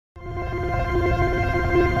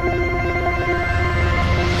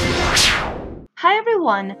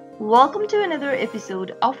everyone, welcome to another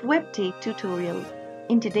episode of Webtech Tutorial.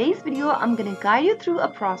 In today's video, I'm gonna guide you through a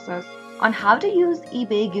process on how to use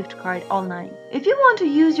eBay gift card online. If you want to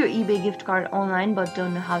use your eBay gift card online but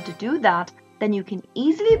don't know how to do that, then you can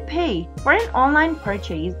easily pay for an online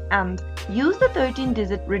purchase and use the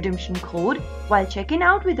 13-digit redemption code while checking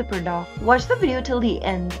out with the product. Watch the video till the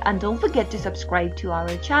end and don't forget to subscribe to our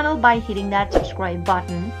channel by hitting that subscribe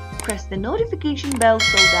button. Press the notification bell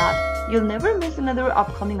so that you'll never miss another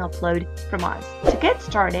upcoming upload from us. To get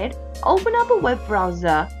started, open up a web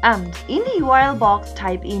browser and in the URL box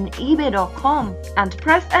type in ebay.com and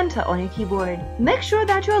press enter on your keyboard. Make sure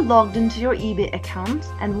that you are logged into your eBay account,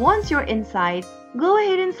 and once you're inside, go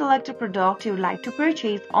ahead and select a product you'd like to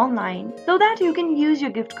purchase online so that you can use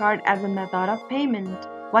your gift card as a method of payment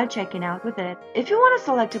while checking out with it. If you want to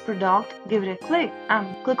select a product, give it a click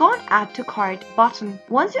and click on Add to Cart button.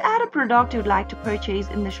 Once you add a product you'd like to purchase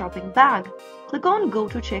in the shopping bag, click on Go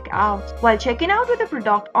to Checkout. While checking out with a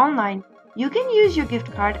product online, you can use your gift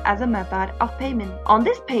card as a method of payment. On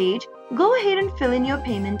this page, go ahead and fill in your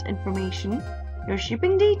payment information, your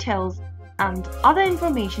shipping details, and other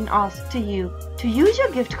information asked to you. To use your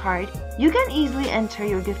gift card, you can easily enter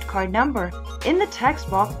your gift card number in the text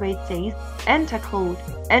box where it says Enter Code.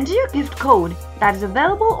 Enter your gift code that is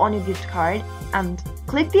available on your gift card and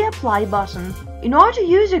click the Apply button. In order to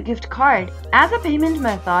use your gift card as a payment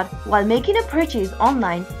method while making a purchase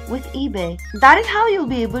online with eBay, that is how you'll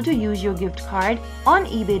be able to use your gift card on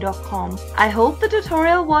ebay.com. I hope the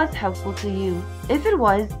tutorial was helpful to you. If it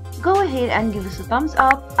was, go ahead and give us a thumbs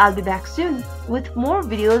up. I'll be back soon with more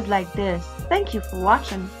videos like this. Thank you for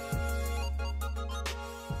watching.